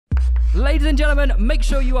Ladies and gentlemen, make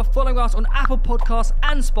sure you are following us on Apple Podcasts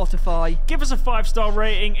and Spotify. Give us a 5-star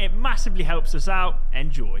rating. It massively helps us out.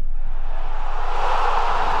 Enjoy.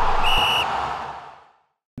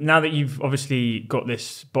 Now that you've obviously got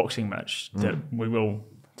this boxing match that we will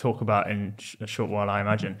talk about in a short while, I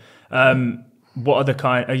imagine. What other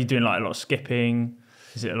are you doing like a lot of skipping?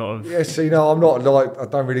 Is it a lot of... Yeah, see, no, I'm not like, I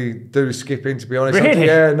don't really do skipping, to be honest. Really?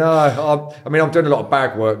 Yeah, no. I'm doing a lot of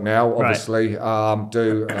bag work now, obviously.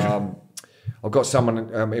 Right. I've got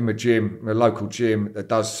someone in my gym, my local gym, that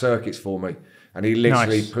does circuits for me. And he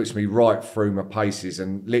literally puts me right through my paces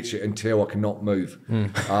and literally until I cannot move.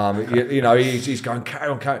 He's going, carry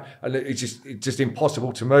on. And it's just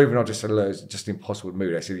impossible to move. And I just said, look, it's just impossible to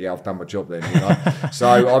move. I said, yeah, I've done my job then. So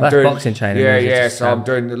I'm doing boxing training. Yeah. So I'm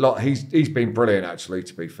doing a lot. He's been brilliant, actually,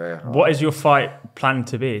 to be fair. What is your fight planned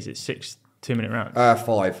to be? Is it 6 2-minute rounds?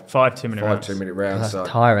 5. 5 2-minute rounds. 5 2-minute rounds. That's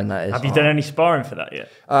tiring, that is. Have you done any sparring for that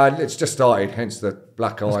yet? It's just started, hence the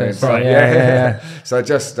black eye. Yeah. So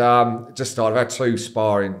just started. I've had 2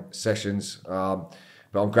 sparring sessions, but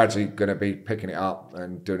I'm gradually going to be picking it up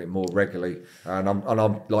and doing it more regularly. And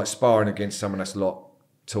I'm like sparring against someone that's a lot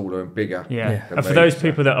taller and bigger. Yeah. And for those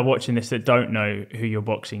people that are watching this that don't know who you're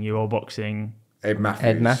boxing, you are boxing Ed Matthews.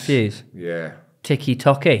 Ed Matthews. Yeah. Tiki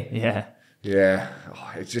Toki. Yeah. Yeah,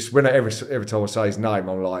 it's just when every time I say his name,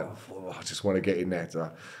 I'm like, I just want to get in there.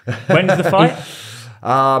 So. When's the fight?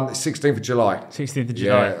 16th of July. 16th of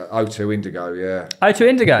July. Yeah, O2 Indigo. Yeah. O2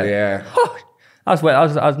 Indigo. Yeah. I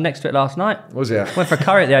was next to it last night. Was you? Went for a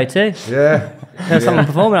curry at the O2. Yeah. There was someone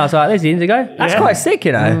performing. I was like, "There's the Indigo." That's quite sick,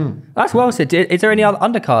 you know. That's well said. Is there any other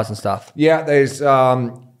undercards and stuff? Yeah, there's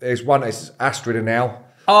one. It's Astrid now.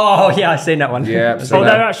 Oh yeah, I've seen that one. Yeah. So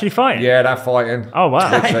they're actually fighting? Yeah, they're fighting. Oh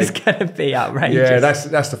wow. It's gonna be outrageous. Yeah,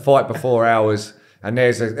 that's the fight before ours. And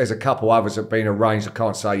there's a couple others that have been arranged. I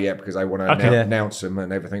can't say yet because they want to announce them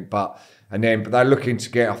and everything. But they're looking to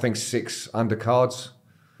get, I think, 6 undercards.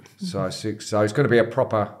 So 6. So it's going to be a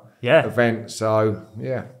proper event. So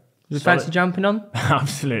yeah. You fancy jumping on?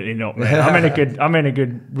 Absolutely not, man. I'm in a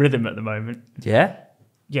good rhythm at the moment. Yeah.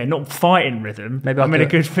 Yeah, not fighting rhythm. Maybe I'm in a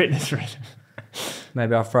good fitness rhythm.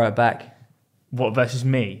 Maybe I'll throw it back. What, versus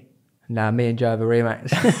me? Nah, me and Joe have a rematch.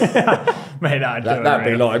 Mate, that'd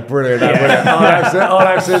be like brilliant. I'd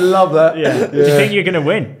absolutely love that. Yeah. Do you think you're going to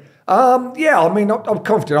win? Yeah, I mean, I'm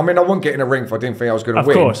confident. I mean, I wouldn't get in a ring if I didn't think I was going to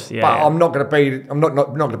win. Of course, yeah. But I'm not going to be. I'm not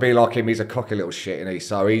going to be like him. He's a cocky little shit, and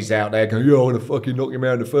so he's out there going, "Yeah, I want to fucking knock him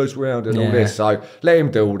out in the first round and all this." So let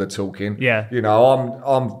him do all the talking. Yeah. You know,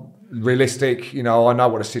 I'm realistic. You know, I know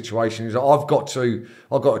what the situation is. I've got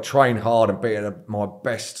to train hard and be at my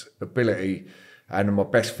best ability and my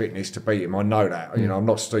best fitness to beat him. I know that. You know, I'm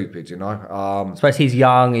not stupid. You know. I suppose he's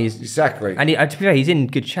young. He's exactly, and to be fair, he's in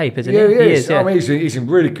good shape, isn't he? Yeah, he is. I mean, he's in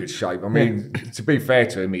really good shape. I mean, to be fair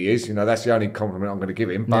to him, he is. You know, that's the only compliment I'm going to give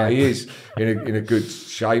him. But he is in a good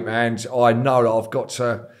shape, and I know that I've got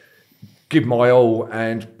to give my all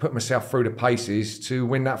and put myself through the paces to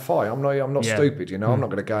win that fight. I'm not stupid. You know, I'm not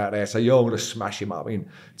going to go out there and say, "Yo, I'm going to smash him up in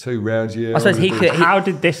 2 rounds." Yeah. I suppose he could. How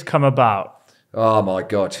did this come about? Oh my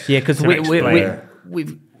God! Yeah, because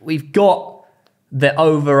we've got the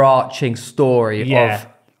overarching story of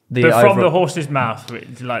the. But from the horse's mouth,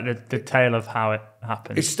 like the tale of how it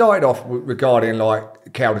happened. It started off regarding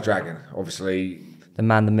like Cal the Dragon, obviously. The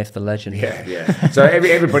man, the myth, the legend. Yeah. So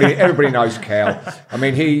everybody knows Cal. I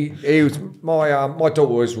mean, he was my daughter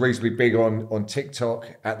was reasonably big on TikTok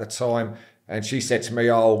at the time, and she said to me,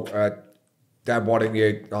 Dad, why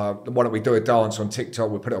don't we do a dance on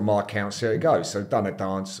TikTok? We'll put it on my account, see how it goes. So done a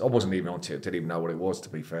dance. I wasn't even on TikTok, didn't even know what it was, to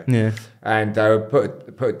be fair. Yeah. And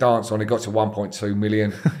put a dance on. It got to 1.2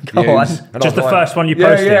 million views. And just the first one you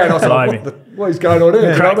posted. Yeah, and I was like, what is going on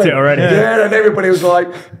here? Cracked it already. Yeah, and everybody was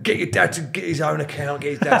like, get your dad to get his own account,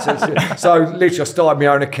 get his dad to... So literally I started my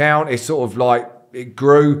own account. It's sort of like, it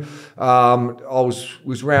grew. I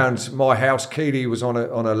was around my house. Keely was on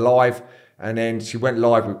a live. And then she went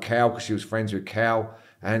live with Cal because she was friends with Cal.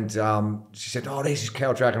 And she said, "Oh, this is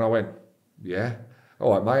Cal Dragon." I went, "Yeah.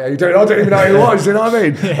 All right, mate. How you doing?" I didn't even know who he was, you know what I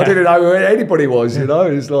mean? I didn't know who anybody was, you know?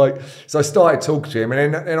 It's like, so I started talking to him.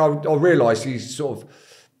 And then I realised he's sort of,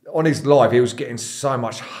 on his live, he was getting so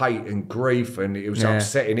much hate and grief and it was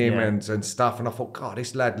upsetting him and stuff. And I thought, God,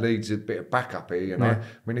 this lad needs a bit of backup here, you know? I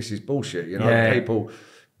mean, this is bullshit, you know? People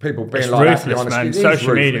being it's like ruthless, that. Man.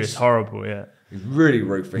 Social media is horrible, It's really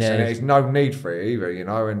ruthless, and there's no need for it either, you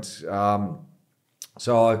know. And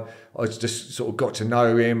so I just sort of got to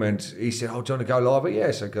know him, and he said, "Oh, do you want to go live?" But yeah,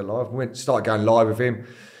 so I go live. Started going live with him.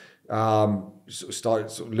 Started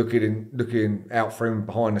looking out for him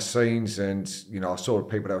behind the scenes, and you know, I saw the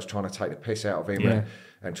people that was trying to take the piss out of him.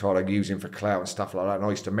 and try to use him for clout and stuff like that. And I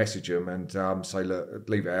used to message him and say, look,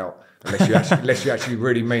 leave it out. Unless you actually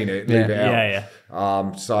really mean it, leave it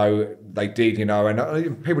out. So they did, you know,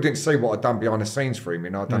 and people didn't see what I'd done behind the scenes for him.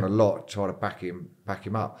 You know, I'd done a lot to try to back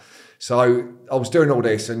him up. So I was doing all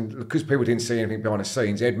this, and because people didn't see anything behind the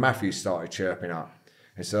scenes, Ed Matthews started chirping up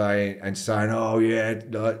and saying, oh yeah,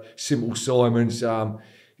 like Simple Simon's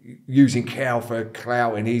using Cal for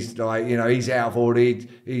clout, and he's like, you know, he's out of order.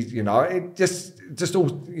 He's, you know, it just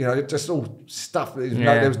all, you know, just all stuff.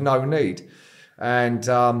 There was no need, and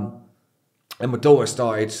my daughter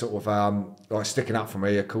started sort of like sticking up for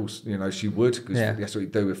me. Of course, you know she would, because that's what you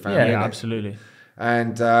do with family. Yeah, absolutely.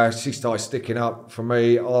 And she started sticking up for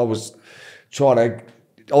me. I was trying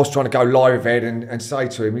to go live with Ed and say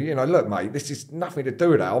to him, you know, look, mate, this is nothing to do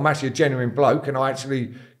with that. I'm actually a genuine bloke, and I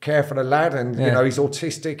actually care for the lad. And you know, he's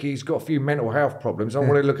autistic. He's got a few mental health problems. I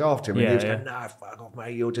want to look after him. And he was going, no, fuck off,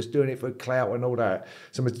 mate. You're just doing it for clout and all that.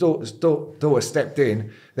 So my daughter stepped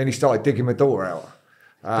in. Then he started digging my daughter out.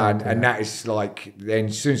 And that is like, then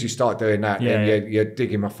as soon as you start doing that, then you're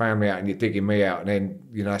digging my family out and you're digging me out, and then,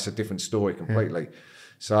 you know, that's a different story completely.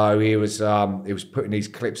 So he was putting these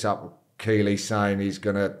clips up, Keely, saying he's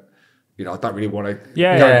gonna, you know, I don't really want to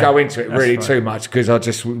go into it really too much, because I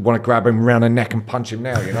just want to grab him around the neck and punch him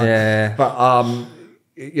now, you know. But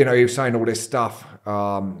you know, he was saying all this stuff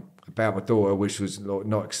about my daughter, which was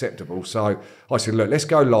not acceptable. So I said, look, let's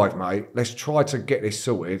go live, mate. Let's try to get this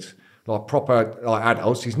sorted. Like proper, like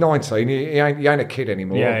adults. He's 19. He ain't a kid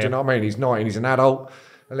anymore. Do you know what I mean? He's 19. He's an adult.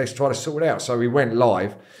 And let's try to sort it out. So we went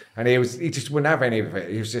live, and he just wouldn't have any of it.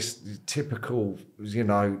 He was just typical, you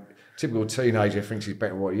know, typical teenager, thinks he's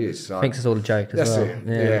better than what he is. So thinks it's all a joke as well. That's it.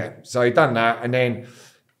 Yeah. So he done that, and then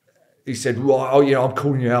he said, right, oh, you know, I'm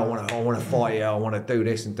calling you out. I want to fight you. I want to do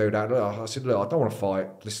this and do that. I said, look, I don't want to fight.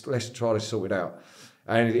 Let's try to sort it out.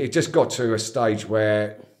 And it just got to a stage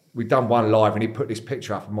where we'd done one live, and he put this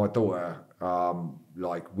picture up of my daughter,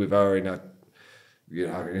 like with her in a, you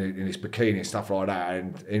know, in this bikini and stuff like that,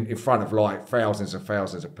 and in front of like thousands and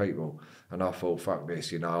thousands of people. And I thought, fuck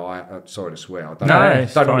this, you know. I'm sorry to swear. I don't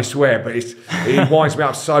normally swear, but it winds me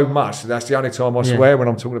up so much. That's the only time I swear, when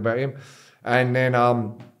I'm talking about him. And then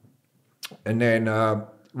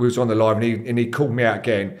we was on the live, and he called me out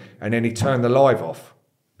again, and then he turned the live off.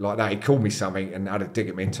 Like that, he called me something and had a dig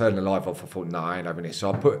at me and turned the live off. I thought, no, I ain't having it.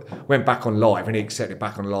 So I went back on live, and he accepted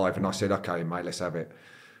back on live, and I said, okay, mate, let's have it.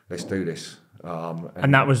 Let's do this.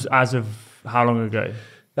 And that was as of how long ago?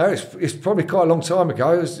 No, it's probably quite a long time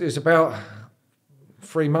ago. It's about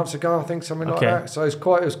 3 months ago, I think, something like that. So it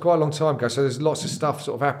was quite a long time ago. So there's lots of stuff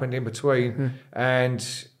sort of happened in between, and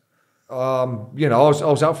you know, I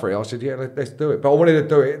was up for it. I said, yeah, let's do it. But I wanted to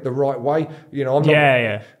do it the right way. You know,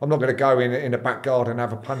 I'm not going to go in the back garden and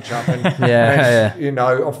have a punch up. And, you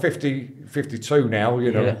know, I'm 52 now,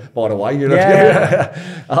 you know, by the way, you know.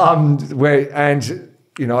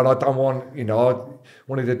 You know, and I don't want, you know, I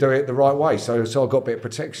wanted to do it the right way. So I got a bit of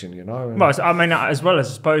protection, you know. Well, I mean, as well, I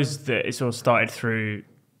suppose that it's all started through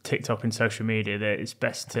TikTok and social media, that it's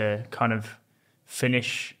best to kind of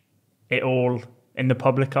finish it all in the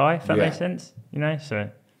public eye, if that makes sense, you know. So,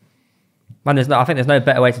 man, I think there's no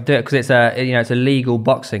better way to do it, because it's a legal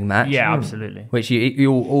boxing match. Yeah, absolutely. Which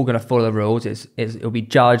you're all going to follow the rules. It'll be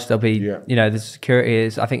judged. There'll be, you know, the security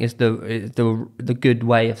is. I think it's the good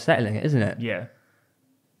way of settling it, isn't it? Yeah.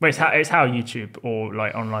 But it's how YouTube or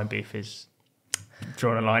like online beef is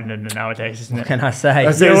drawn a line under nowadays, isn't it? What can I say?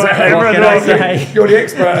 What can I say? You're the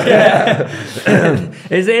expert.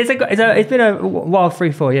 It's been a while,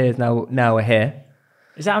 3-4 years now we're here.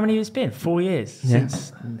 Is that how many it's been? 4 years since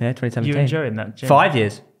 2017. You enjoying that gym? 5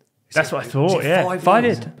 years. That's what I thought, yeah. 5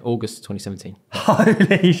 years. August 2017.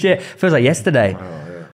 Holy shit. Feels like yesterday. Oh,